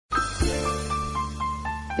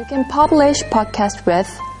You can publish podcast with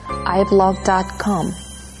iblog.com.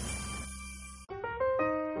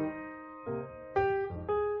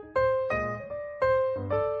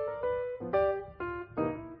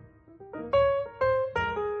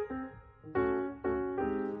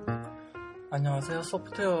 안녕하세요.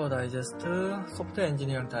 소프트웨어 다이제스트, 소프트웨어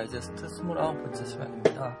엔지니어링 다이제스트 29번째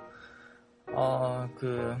시간입니다.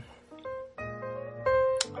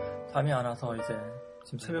 잠이 안 와서 이제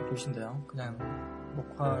지금 새벽 2시인데요. 그냥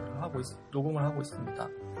녹음을 하고 있습니다.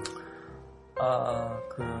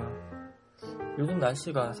 요즘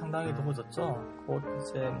날씨가 상당히 더워졌죠? 곧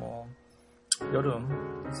이제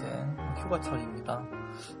여름, 이제 휴가철입니다.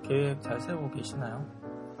 계획 잘 세우고 계시나요?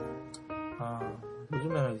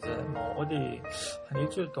 요즘에는 이제 어디 한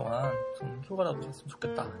일주일 동안 좀 휴가라도 갔으면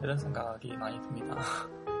좋겠다 이런 생각이 많이 듭니다.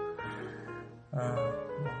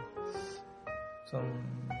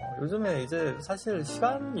 요즘에 이제 사실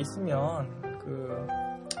시간이 있으면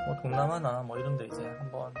동남아나 이런데 이제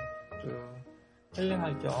한번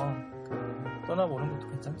힐링할 겸 떠나보는 것도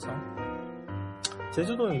괜찮죠.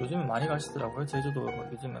 제주도 요즘에 많이 가시더라고요. 제주도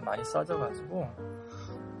요즘에 많이 싸져가지고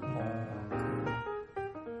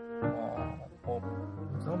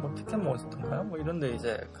티켓몬스터인가요? 이런데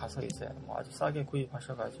이제 가서 이제 아주 싸게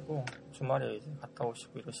구입하셔가지고 주말에 이제 갔다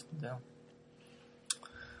오시고 이러시던데요.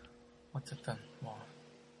 어쨌든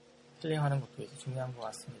힐링하는 것도 이제 중요한 것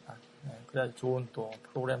같습니다. 그래야지 좋은 또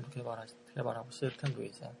프로그램도 개발하고 시스템도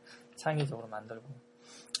이제 창의적으로 만들고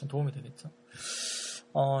도움이 되겠죠.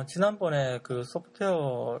 지난번에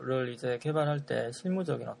소프트웨어를 이제 개발할 때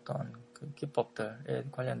실무적인 어떤 기법들에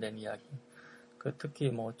관련된 이야기,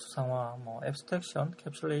 특히 추상화, 앱스트랙션,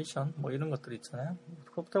 캡슐레이션 이런 것들 있잖아요.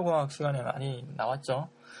 소프트웨어 공학 시간에 많이 나왔죠.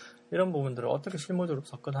 이런 부분들을 어떻게 실무적으로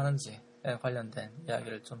접근하는지에 관련된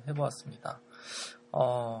이야기를 좀 해보았습니다.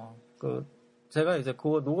 제가 이제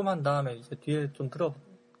그거 녹음한 다음에 이제 뒤에 좀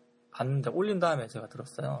들어봤는데, 올린 다음에 제가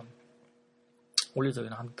들었어요. 올리 전에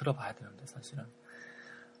한번 들어봐야 되는데, 사실은.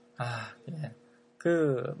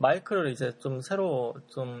 마이크를 이제 좀 새로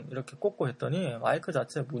좀 이렇게 꽂고 했더니, 마이크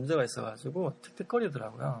자체에 문제가 있어가지고,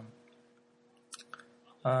 틱틱거리더라고요.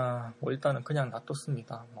 일단은 그냥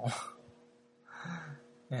놔뒀습니다.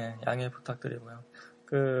 양해 부탁드리고요.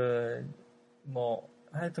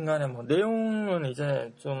 하여튼 간에 내용은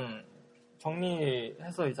이제 좀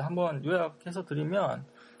정리해서 이제 한번 요약해서 드리면,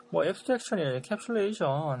 앱스트랙션이나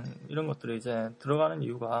캡슐레이션, 이런 것들이 이제 들어가는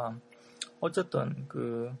이유가, 어쨌든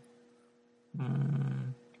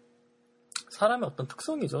사람의 어떤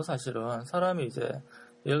특성이죠, 사실은. 사람이 이제,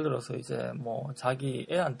 예를 들어서 이제 자기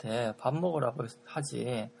애한테 밥 먹으라고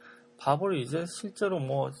하지, 밥을 이제 실제로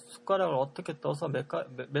숟가락을 어떻게 떠서 몇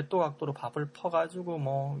도 각도로 밥을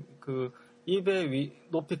퍼가지고 입의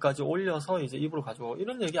높이까지 올려서 이제 입으로 가지고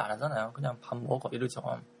이런 얘기 안 하잖아요. 그냥 밥 먹어 이러죠.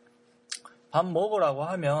 밥 먹으라고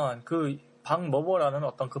하면 밥 먹어라는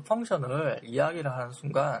어떤 펑션을 이야기를 하는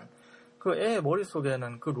순간 애의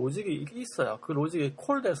머릿속에는 로직이 있어요. 로직이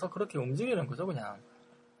콜돼서 그렇게 움직이는 거죠, 그냥.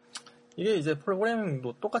 이게 이제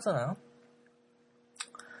프로그래밍도 똑같잖아요.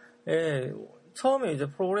 처음에 이제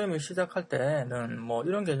프로그래밍을 시작할 때는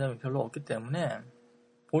이런 개념이 별로 없기 때문에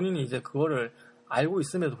본인이 이제 그거를 알고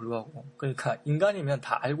있음에도 불구하고, 그러니까 인간이면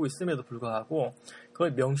다 알고 있음에도 불구하고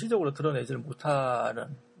그걸 명시적으로 드러내지를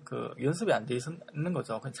못하는 연습이 안 돼 있는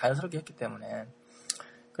거죠. 그냥 자연스럽게 했기 때문에.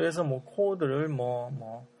 그래서 코드를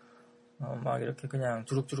이렇게 그냥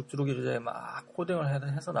주룩주룩 이제 코딩을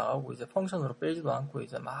해서 나가고 이제 펑션으로 빼지도 않고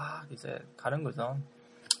이제 이제 가는 거죠.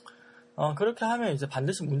 그렇게 하면 이제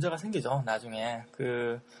반드시 문제가 생기죠, 나중에.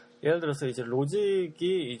 예를 들어서 이제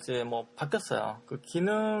로직이 이제 바뀌었어요.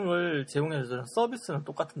 기능을 제공해주는 서비스는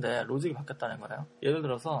똑같은데 로직이 바뀌었다는 거예요. 예를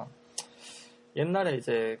들어서 옛날에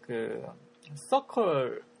이제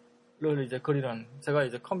서클을 이제 그리는, 제가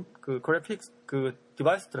이제 그래픽스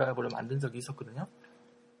디바이스 드라이버를 만든 적이 있었거든요.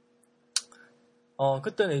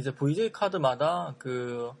 그때는 이제 VJ 카드마다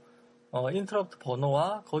인터럽트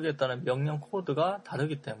번호와 거기에 따른 명령 코드가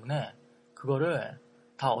다르기 때문에 그거를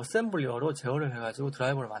다 어셈블리어로 제어를 해가지고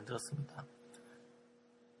드라이버를 만들었습니다.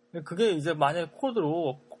 그게 이제 만약에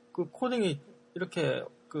코드로 코딩이 이렇게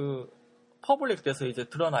퍼블릭 돼서 이제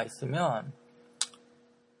드러나 있으면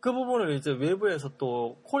그 부분을 이제 외부에서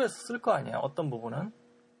또 콜에서 쓸 거 아니에요, 어떤 부분은.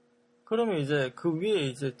 그러면 이제 그 위에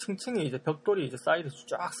이제 층층이 이제 벽돌이 이제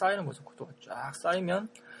쫙 쌓이는 거죠. 구도가 쫙 쌓이면,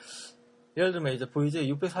 예를 들면 이제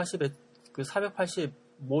VJ 640에 480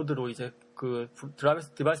 모드로 이제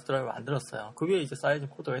디바이스 드라이버를 만들었어요. 그 위에 이제 쌓여진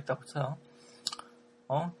코드가 있다고 쳐요.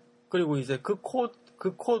 그리고 이제 그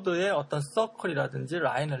코드의 어떤 서클이라든지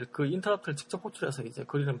라인을 인터럽트를 직접 호출해서 이제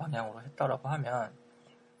그리는 방향으로 했다라고 하면,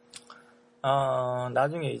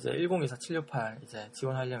 나중에 이제 1024, 768 이제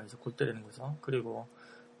지원하려면 이제 골 때리는 거죠. 그리고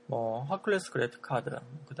뭐 하클레스 그래픽 카드,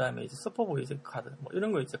 그 다음에 이제 슈퍼보이즈 카드, 뭐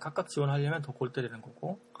이런 거 이제 각각 지원하려면 더 골 때리는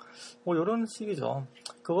거고, 뭐 이런 식이죠.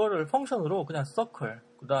 그거를 펑션으로 그냥 서클,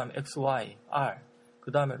 그 다음에 x, y, r,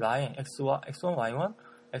 그 다음에 라인, x1, y1,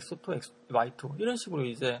 x2, y2 이런 식으로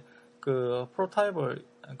이제 그 프로타입을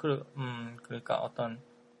그러니까 어떤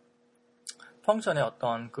펑션의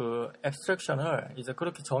어떤 그 앱스트랙션을 이제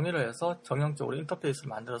그렇게 정의를 해서 정형적으로 인터페이스를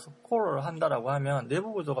만들어서 콜을 한다라고 하면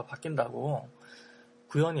내부 구조가 바뀐다고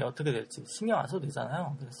구현이 어떻게 될지 신경 안 써도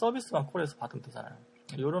되잖아요. 서비스만 콜해서 받으면 되잖아요.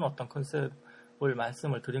 이런 어떤 컨셉을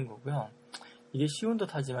말씀을 드린 거고요. 이게 쉬운 듯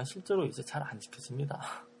하지만 실제로 이제 잘 안 지켜집니다.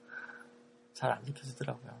 잘 안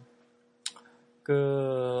지켜지더라고요.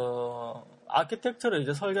 아키텍처를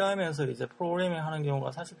이제 설계하면서 이제 프로그래밍 하는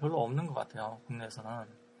경우가 사실 별로 없는 것 같아요. 국내에서는.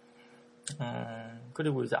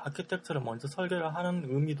 그리고 이제 아키텍처를 먼저 설계를 하는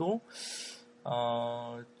의미도,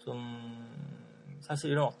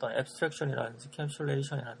 사실 이런 어떤 앱스트랙션이라든지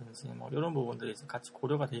캡슐레이션이라든지 뭐 이런 부분들이 이제 같이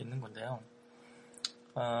고려가 되어 있는 건데요.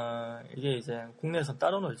 이게 이제 국내에선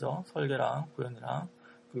따로 놀죠. 설계랑 구현이랑.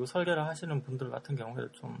 그리고 설계를 하시는 분들 같은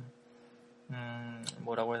경우에도 좀,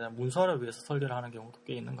 뭐라고 해야 되나, 문서를 위해서 설계를 하는 경우도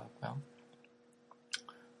꽤 있는 것 같고요.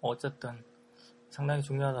 어쨌든 상당히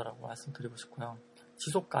중요하다고 말씀드리고 싶고요.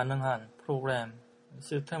 지속 가능한 프로그램,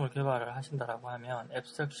 시스템을 개발을 하신다라고 하면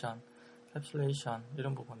앱스트랙션, 캡슐레이션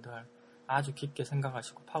이런 부분들 아주 깊게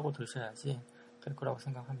생각하시고 파고드셔야지 될 거라고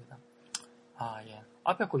생각합니다. 예.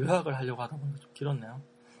 앞에 거 요약을 하려고 하다 보니까 좀 길었네요.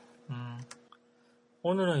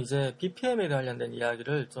 오늘은 이제 BPM에 관련된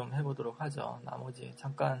이야기를 좀 해보도록 하죠. 나머지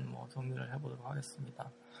잠깐 뭐 정리를 해보도록 하겠습니다.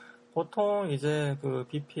 보통 이제 그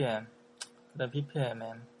BPM, 그다음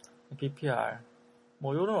BPMM, BPR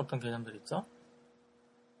뭐 이런 어떤 개념들 있죠.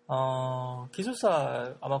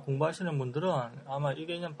 기술사 아마 공부하시는 분들은 아마 이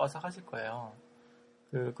개념 빠삭하실 거예요.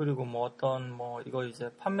 그리고 뭐 어떤 뭐 이거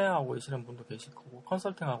이제 판매하고 계시는 분도 계실 거고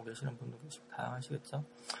컨설팅하고 계시는 분도 계시고 다양하시겠죠.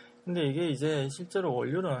 근데 이게 이제 실제로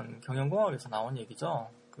원료는 경영공학에서 나온 얘기죠.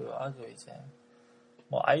 아주 이제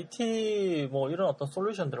뭐 IT 뭐 이런 어떤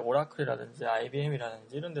솔루션들 오라클이라든지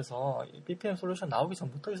IBM이라든지 이런 데서 BPM 솔루션 나오기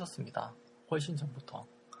전부터 있었습니다. 훨씬 전부터.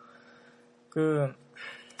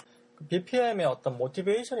 BPM의 어떤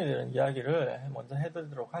모티베이션에 대한 이야기를 먼저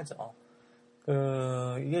해드리도록 하죠.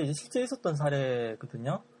 이게 이제 실제 있었던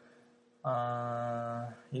사례거든요.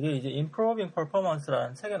 이게 이제 Improving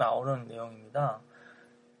Performance라는 책에 나오는 내용입니다.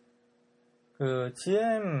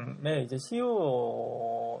 GM의 이제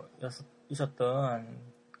CEO이셨던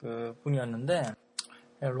분이었는데,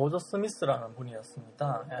 로저 스미스라는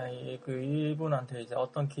분이었습니다. 이분한테 이제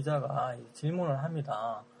어떤 기자가 질문을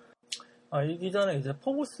합니다. 이 기자는 이제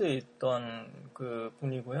포브스에 있던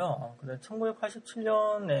분이고요. 근데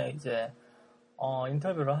 1987년에 이제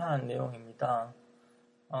인터뷰를 한 내용입니다.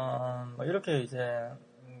 이렇게 이제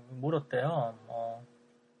물었대요.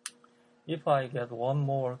 If I get one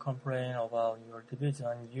more complaint about your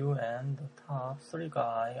division, you and the top 3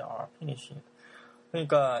 guys are finished.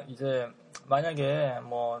 그러니까 이제 만약에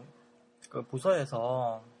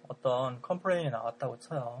부서에서 어떤 컴플레인이 나왔다고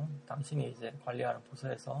쳐요. 당신이 이제 관리하는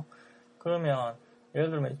부서에서. 그러면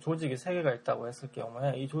예를 들면 조직이 3개가 있다고 했을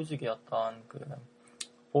경우에 이 조직의 어떤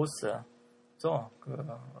보스죠.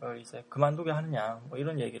 이제 그만두게 하느냐 뭐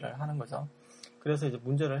이런 얘기를 하는 거죠. 그래서 이제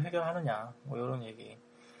문제를 해결하느냐 뭐 이런 얘기.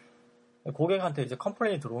 고객한테 이제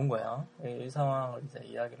컴플레인이 들어온 거예요. 이 상황을 이제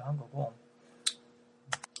이야기를 한 거고.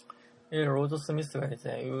 이 로저 스미스가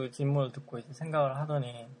이제 이 질문을 듣고 이제 생각을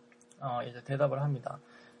하더니 이제 대답을 합니다.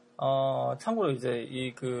 참고로 이제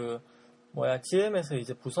GM에서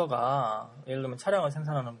이제 부서가 예를 들면 차량을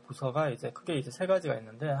생산하는 부서가 이제 크게 이제 3가지가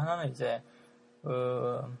있는데 하나는 이제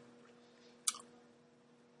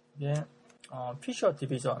피셔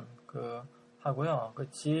디비전 하고요.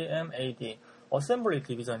 GMAD 어셈블리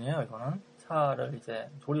디비전이에요. 이거는 차를 이제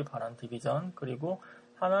조립하는 디비전. 그리고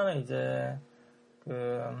하나는 이제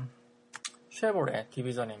쉐보레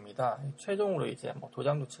디비전입니다. 최종으로 이제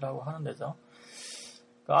도장 조치라고 하는 데죠.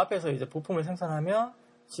 앞에서 이제 부품을 생산하면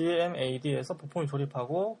GMAD에서 부품을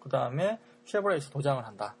조립하고 그 다음에 쉐보레에서 도장을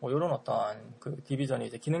한다. 이런 어떤 디비전이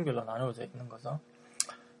이제 기능별로 나누어져 있는 거죠.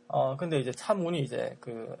 근데 이제 차문이 이제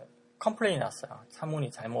컴플레인이 났어요. 차문이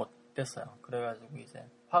잘못됐어요. 그래가지고 이제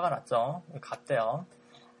화가 났죠. 갔대요.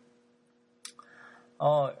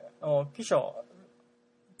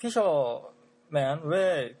 피셔맨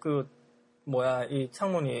왜 이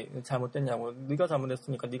창문이 잘못됐냐고. 네가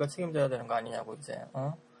잘못됐으니까 네가 책임져야 되는 거 아니냐고 이제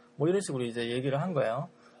뭐 이런 식으로 이제 얘기를 한 거예요.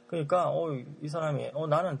 그러니까 이 사람이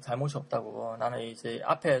나는 잘못이 없다고. 나는 이제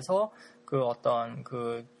앞에서 어떤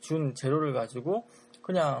준 재료를 가지고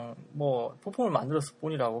그냥 부품을 만들었을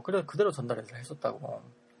뿐이라고. 그래 그대로 전달해서 했었다고.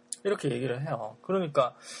 이렇게 얘기를 해요.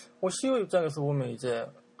 그러니까 CEO 입장에서 보면 이제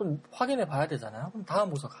또 확인해 봐야 되잖아요. 그럼 다음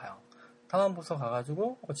부서 가요. 다음 부서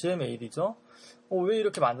가가지고 GMAD죠. 왜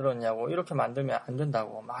이렇게 만들었냐고, 이렇게 만들면 안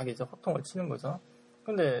된다고 막 이제 호통을 치는 거죠.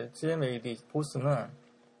 근데 GMAD 보스는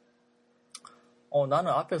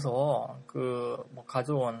나는 앞에서 뭐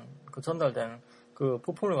가져온 전달된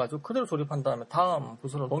부품을 가지고 그대로 조립한 다음에 다음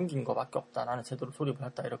부서로 넘긴 거밖에 없다. 나는 제대로 조립을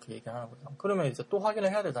했다. 이렇게 얘기를 하는 거죠. 그러면 이제 또 확인을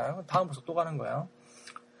해야 되잖아요. 다음 부서 또 가는 거예요.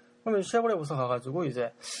 그러면 쉐보레 부서 가가지고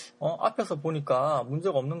이제 앞에서 보니까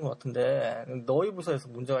문제가 없는 것 같은데 너희 부서에서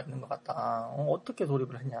문제가 있는 것 같다. 어떻게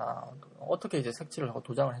조립을 했냐, 어떻게 이제 색칠을 하고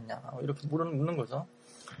도장을 했냐, 이렇게 묻는 거죠.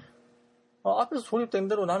 앞에서 조립된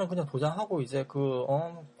대로 나는 그냥 도장하고 이제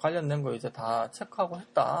관련된 거 이제 다 체크하고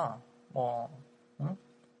했다. 응?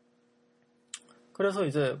 그래서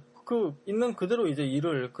이제 있는 그대로 이제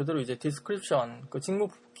일을 그대로 이제 디스크립션, 직무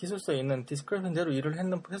기술서에 있는 디스크립션대로 일을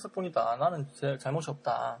했을 뿐이다. 나는 제 잘못이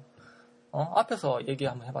없다. 앞에서 얘기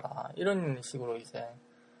한번 해봐라. 이런 식으로 이제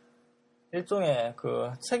일종의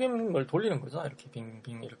책임을 돌리는 거죠. 이렇게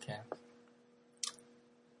빙빙 이렇게.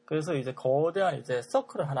 그래서 이제 거대한 이제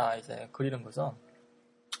서클을 하나 이제 그리는 거죠.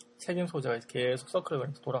 책임 소재가 계속 서클을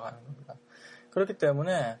그리면서 돌아가는 겁니다. 그렇기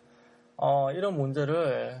때문에 이런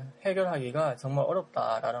문제를 해결하기가 정말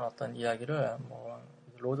어렵다라는 어떤 이야기를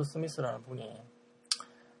로저 스미스라는 분이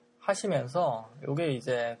하시면서 이게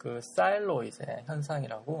이제 사일로 이제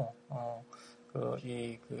현상이라고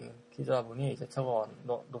이 기자분이 이제 적어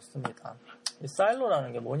놓습니다. 이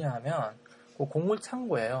사일로라는 게 뭐냐 하면 곡물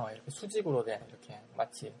창고예요. 이렇게 수직으로 된 이렇게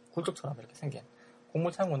마치 굴뚝처럼 이렇게 생긴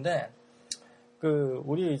곡물 창고인데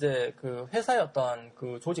우리 이제 회사의 어떤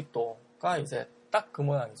조직도가 이제 딱 그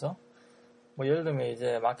모양이죠. 예를 들면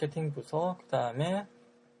이제 마케팅 부서, 그 다음에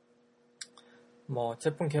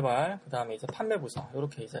제품 개발, 그 다음에 이제 판매 부서,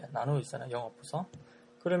 이렇게 이제 나누어 있잖아요. 영업 부서.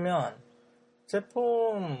 그러면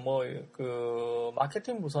제품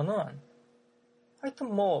마케팅 부서는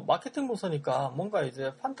하여튼 마케팅 부서니까 뭔가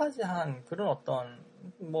이제 판타지한 그런 어떤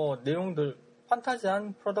내용들,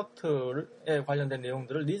 판타지한 프로덕트에 관련된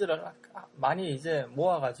내용들을 니즈를 많이 이제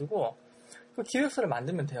모아가지고 기획서를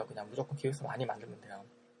만들면 돼요. 그냥 무조건 기획서 많이 만들면 돼요.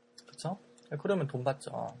 그쵸? 그러면 돈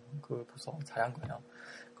받죠. 그 부서 잘한 거예요.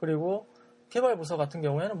 그리고 개발 부서 같은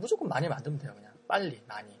경우에는 무조건 많이 만들면 돼요. 그냥 빨리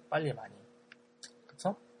많이.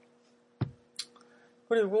 그쵸?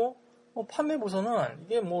 그리고 판매 부서는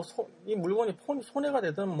이게 이 물건이 손해가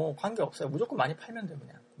되든 관계없어요. 무조건 많이 팔면 돼요.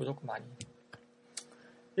 그냥 무조건 많이.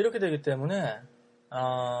 이렇게 되기 때문에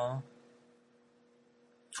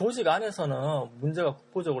조직 안에서는 문제가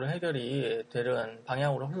국부적으로 해결이 되는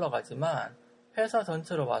방향으로 흘러가지만 회사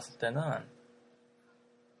전체로 봤을 때는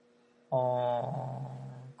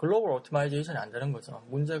글로벌 오토마이제이션이 안 되는 거죠.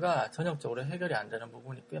 문제가 전역적으로 해결이 안 되는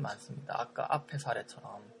부분이 꽤 많습니다. 아까 앞에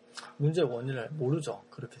사례처럼 문제의 원인을 모르죠.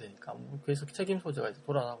 그렇게 되니까 계속 책임 소재가 이제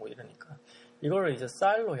돌아가고 이러니까 이거를 이제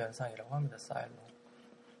사일로 현상이라고 합니다. 사일로.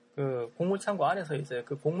 곡물 창고 안에서 이제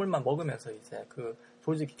곡물만 먹으면서 이제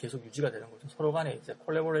조직이 계속 유지가 되는 거죠. 서로 간에 이제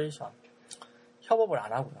콜래보레이션, 협업을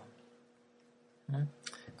안 하고요.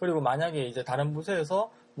 그리고 만약에 이제 다른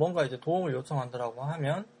부서에서 뭔가 이제 도움을 요청한다라고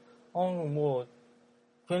하면,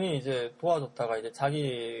 괜히 이제 도와줬다가 이제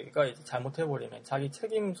자기가 이제 잘못해버리면 자기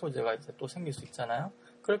책임 소재가 이제 또 생길 수 있잖아요.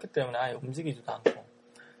 그렇기 때문에 아예 움직이지도 않고.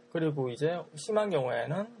 그리고 이제 심한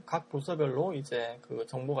경우에는 각 부서별로 이제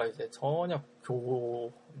정보가 이제 전혀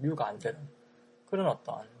교류가 안 되는 그런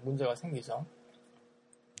어떤 문제가 생기죠.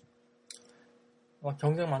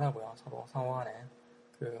 경쟁만 하고요. 서로 상호 간에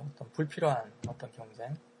어떤 불필요한 어떤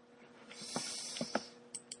경쟁.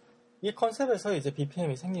 이 컨셉에서 이제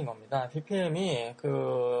BPM이 생긴 겁니다. BPM이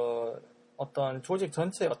어떤 조직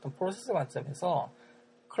전체의 어떤 프로세스 관점에서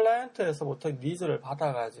클라이언트에서부터 니즈를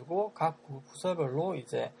받아가지고 각 부서별로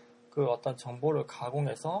이제 어떤 정보를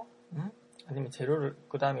가공해서, 아니면 재료를,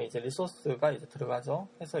 그 다음에 이제 리소스가 이제 들어가죠.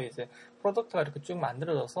 해서 이제 프로덕트가 이렇게 쭉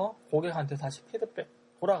만들어져서 고객한테 다시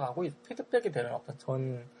돌아가고 피드백이 되는 어떤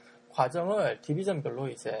전 과정을 디비전별로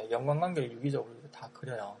이제 연관관계를 유기적으로 이제 다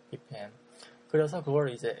그려요. BPM. 그래서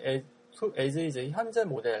그걸 이제 이제 현재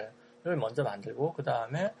모델을 먼저 만들고, 그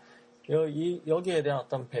다음에 여기에 대한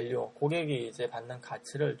어떤 밸류, 고객이 이제 받는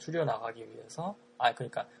가치를 줄여나가기 위해서,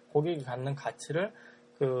 그러니까 고객이 갖는 가치를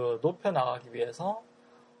높여나가기 위해서,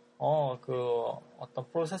 어떤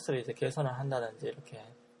프로세스를 이제 개선을 한다든지, 이렇게,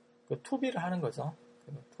 투비를 하는 거죠.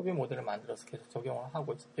 투비 모델을 만들어서 계속 적용을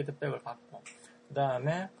하고, 이제 피드백을 받고, 그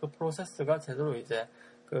다음에 프로세스가 제대로 이제,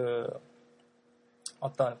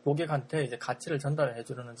 어떤 고객한테 이제 가치를 전달을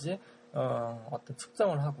해주는지, 어떤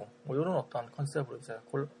측정을 하고, 이런 어떤 컨셉으로 이제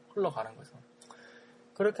흘러가는 거죠.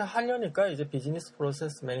 그렇게 하려니까 이제 비즈니스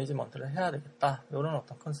프로세스 매니지먼트를 해야 되겠다. 이런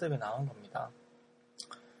어떤 컨셉이 나온 겁니다.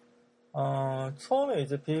 처음에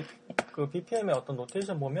이제 그 BPM의 어떤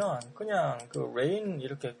노테이션 보면 그냥 그 레인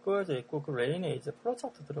이렇게 끄어져 있고 그 레인에 이제 플로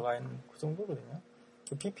차트 들어가 있는 그 정도거든요.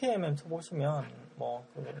 그 BPMM 쳐보시면 뭐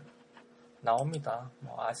나옵니다.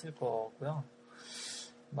 뭐 아실 거고요.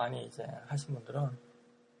 많이 이제 하신 분들은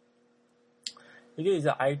이게 이제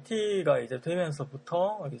RT가 이제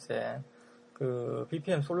되면서부터 이제 그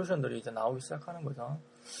BPM 솔루션들이 이제 나오기 시작하는 거죠.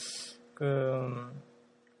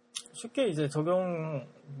 쉽게 이제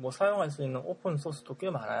사용할 수 있는 오픈 소스도 꽤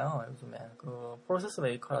많아요. 요즘에 그 프로세스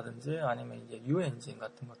메이커라든지 아니면 이제 유엔진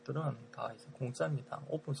같은 것들은 다 이제 공짜입니다.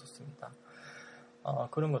 오픈 소스입니다.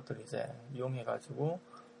 그런 것들을 이제 이용해가지고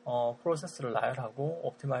프로세스를 나열하고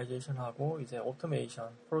옵티마이제이션하고 이제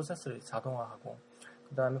오토메이션 프로세스를 자동화하고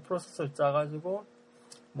그 다음에 프로세스를 짜가지고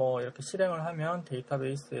뭐 이렇게 실행을 하면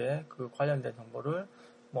데이터베이스에 그 관련된 정보를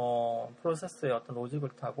뭐 프로세스의 어떤 로직을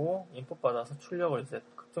타고 인풋 받아서 출력을 이제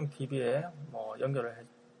특정 DB에 뭐 연결을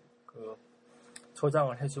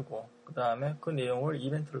저장을 해주고 그 다음에 그 내용을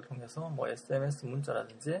이벤트를 통해서 뭐 SMS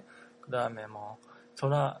문자라든지 그 다음에 뭐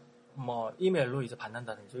전화 뭐 이메일로 이제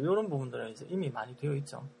받는다든지 이런 부분들은 이제 이미 많이 되어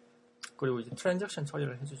있죠. 그리고 이제 트랜잭션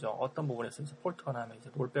처리를 해주죠. 어떤 부분에서 이제 폴트가 나면 이제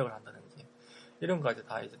롤백을 한다든지 이런 거까지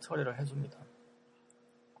다 이제 처리를 해줍니다.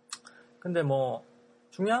 근데 뭐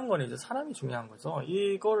중요한 건 이제 사람이 중요한 거죠.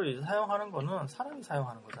 이거를 이제 사용하는 거는 사람이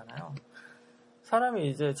사용하는 거잖아요. 사람이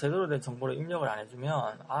이제 제대로 된 정보를 입력을 안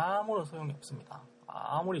해주면 아무런 소용이 없습니다.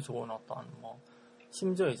 아무리 좋은 어떤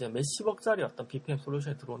심지어 이제 몇십억짜리 어떤 BPM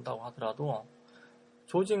솔루션이 들어온다고 하더라도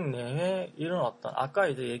조직 내에 이런 어떤 아까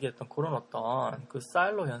이제 얘기했던 그런 어떤 그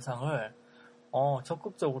사일로 현상을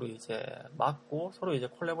적극적으로 이제 막고 서로 이제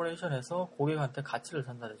콜라보레이션해서 고객한테 가치를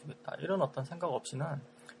전달해주겠다 이런 어떤 생각 없이는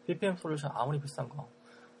BPM 솔루션 아무리 비싼 거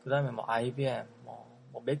그 다음에 뭐 IBM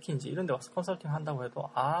뭐 맥킨지 이런 데 와서 컨설팅 한다고 해도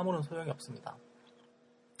아무런 소용이 없습니다.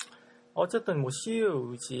 어쨌든 뭐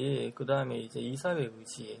CEO의 의지 그 다음에 이제 이사회의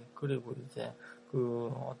의지 그리고 이제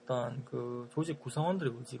그 어떤 그 조직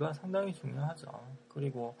구성원들의 의지가 상당히 중요하죠.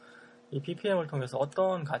 그리고 이 BPM을 통해서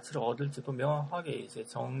어떤 가치를 얻을지도 명확하게 이제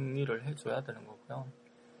정리를 해줘야 되는 거고요.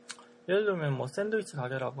 예를 들면 뭐 샌드위치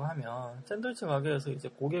가게라고 하면 샌드위치 가게에서 이제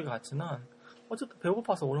고객의 가치는 어쨌든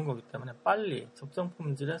배고파서 오는 거기 때문에 빨리 적정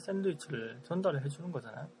품질의 샌드위치를 전달을 해주는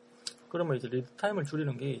거잖아요. 그러면 이제 리드 타임을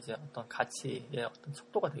줄이는 게 이제 어떤 가치의 어떤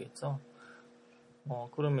척도가 되겠죠.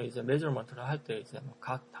 그러면 이제 메저먼트를 할 때 이제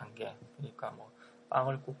각 단계, 그러니까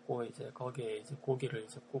빵을 굽고 이제 거기에 이제 고기를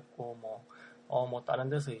이제 굽고 다른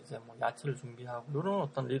데서 이제 야채를 준비하고 이런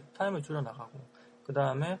어떤 리드 타임을 줄여나가고 그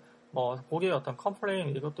다음에 고객의 어떤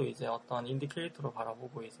컴플레인 이것도 이제 어떤 인디케이터로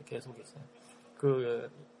바라보고 이제 계속 이제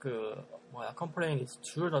컴플레인이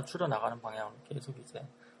줄여나가는 방향으로 계속 이제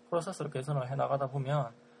프로세스를 개선을 해나가다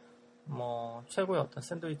보면 최고의 어떤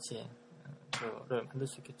샌드위치를 만들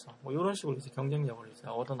수 있겠죠. 이런 식으로 이제 경쟁력을 이제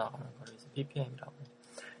얻어나가는 걸 이제 BPM이라고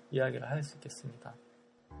이야기를 할 수 있겠습니다.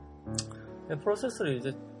 프로세스를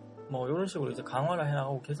이제 이런 식으로 이제 강화를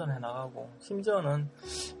해나가고 개선해 나가고 심지어는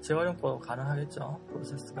재활용도 가능하겠죠.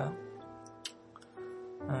 프로세스가.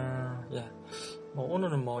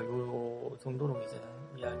 오늘은 요 정도로 이제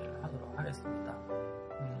이야기를 하도록 하겠습니다.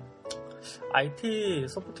 IT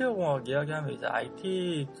소프트웨어 공학 이야기하면 이제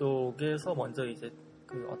IT 쪽에서 먼저 이제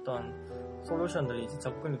그 어떤 솔루션들이 이제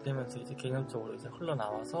접근이 되면서 이제 개념적으로 이제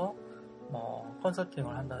흘러나와서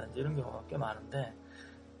컨설팅을 한다든지 이런 경우가 꽤 많은데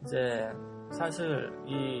이제 사실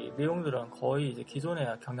이 내용들은 거의 이제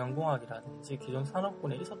기존의 경영공학이라든지 기존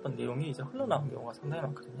산업군에 있었던 내용이 이제 흘러나온 경우가 상당히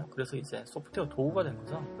많거든요. 그래서 이제 소프트웨어 도구가 된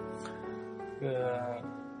거죠.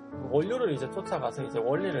 원료를 이제 쫓아가서 이제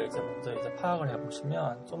원리를 이제 먼저 이제 파악을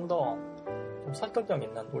해보시면 좀 설득력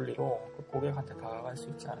있는 논리로 그 고객한테 다가갈 수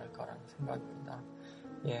있지 않을까라는 생각입니다.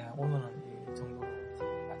 오늘은 이 정도로 이제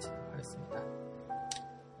마치도록 하겠습니다.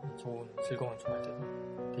 좋은 즐거운 주말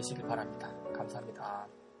되시길 바랍니다. 감사합니다.